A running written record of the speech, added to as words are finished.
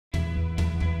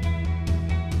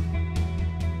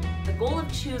goal of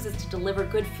Chewse is to deliver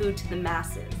good food to the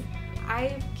masses.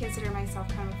 I consider myself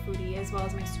kind of a foodie as well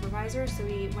as my supervisor, so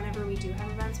whenever we do have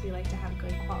events, we like to have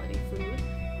good quality food.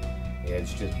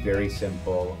 It's just very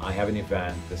simple. I have an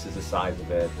event, this is the size of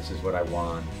it, this is what I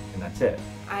want, and that's it.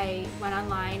 I went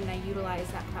online and I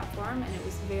utilized that platform, and it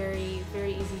was very,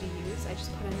 very easy to use. I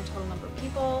just put in the total number of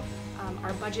people,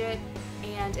 our budget,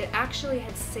 and it actually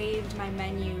had saved my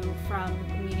menu from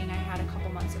the meeting I had a couple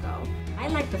months ago. I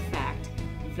like the fact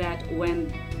that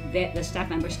when the staff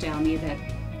members tell me that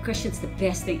Christian's the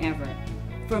best thing ever,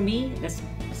 for me, that's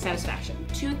satisfaction.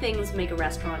 Two things make a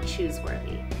restaurant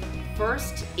Chewse-worthy.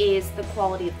 First is the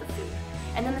quality of the food.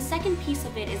 And then the second piece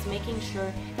of it is making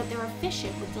sure that they're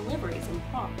efficient with deliveries and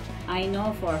prompt. I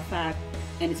know for a fact,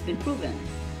 and it's been proven,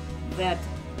 that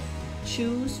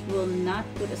Chewse will not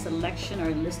put a selection or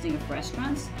a listing of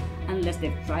restaurants unless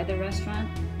they've tried the restaurant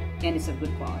and it's of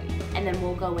good quality. And then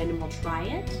we'll go in and we'll try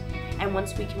it. And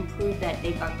once we can prove that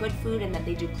they've got good food and that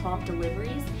they do prompt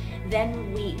deliveries,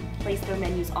 then we place their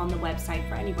menus on the website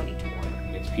for anybody to order.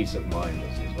 It's peace of mind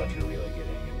is what you're really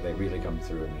getting. They really come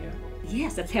through in the end.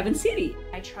 Yes, that's Heaven City.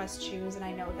 I trust Chewse, and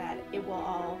I know that it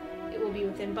will be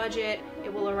within budget,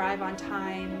 it will arrive on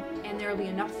time, and there will be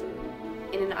enough food.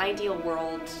 In an ideal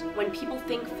world, when people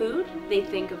think food, they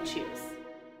think of Chewse.